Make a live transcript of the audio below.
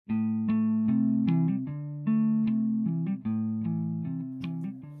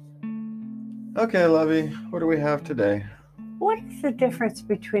Okay, Lovey, what do we have today? What is the difference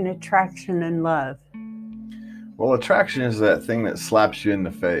between attraction and love? Well, attraction is that thing that slaps you in the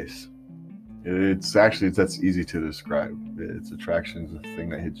face. That's easy to describe. It's attraction is the thing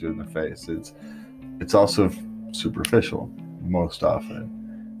that hits you in the face. It's also superficial most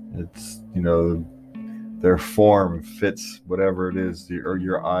often. Their form fits whatever it is or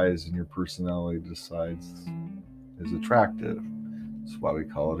your eyes and your personality decides is attractive. That's why we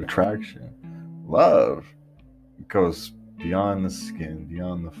call it attraction. Love goes beyond the skin,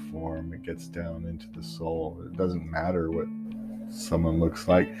 beyond the form. It gets down into the soul. It doesn't matter what someone looks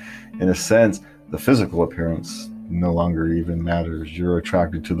like. In a sense, the physical appearance no longer even matters. You're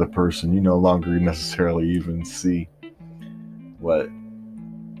attracted to the person. You no longer necessarily even see what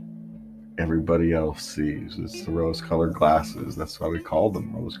everybody else sees. It's the rose-colored glasses. That's why we call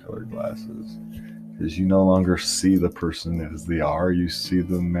them rose-colored glasses. Because you no longer see the person as they are. You see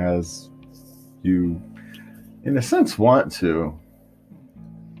them as you, in a sense, want to.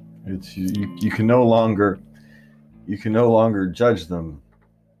 It's you can no longer judge them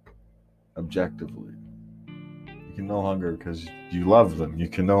objectively. You can no longer, because you love them, you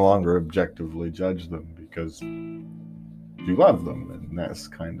can no longer objectively judge them because you love them, and that's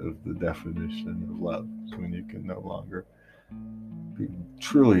kind of the definition of love. It's when you can no longer be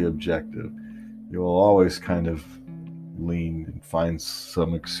truly objective. You will always kind of lean and find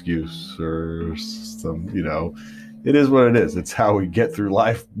some excuse or some, it is what it is. It's how we get through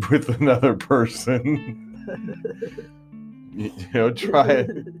life with another person.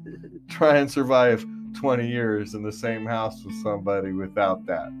 Try and survive 20 years in the same house with somebody without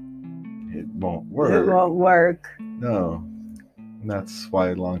that. It won't work. It won't work. No. And that's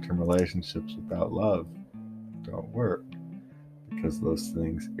why long-term relationships without love don't work. Because those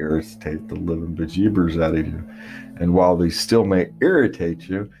things irritate the living bejeebers out of you. And while they still may irritate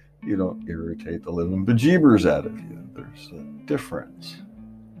you, you don't irritate the living bejeebers out of you. There's a difference.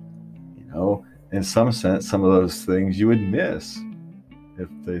 In some sense, some of those things you would miss if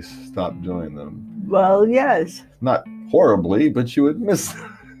they stopped doing them. Well, yes. Not horribly, but you would miss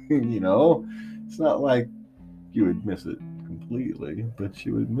them. It's not like you would miss it completely, but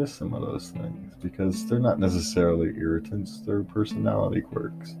you would miss some of those things because they're not necessarily irritants, they're personality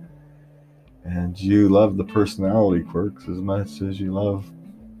quirks. And you love the personality quirks as much as you love,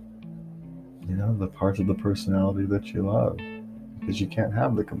 the parts of the personality that you love, because you can't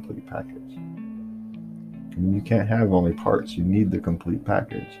have the complete package. You can't have only parts, you need the complete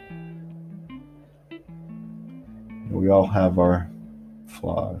package. We all have our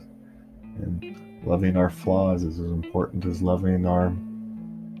flaws, and loving our flaws is as important as loving our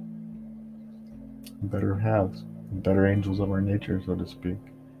better halves, better angels of our nature, so to speak.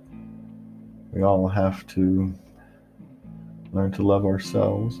 We all have to learn to love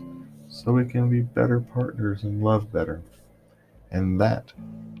ourselves so we can be better partners and love better. And that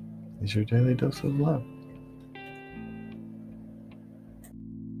is your daily dose of love.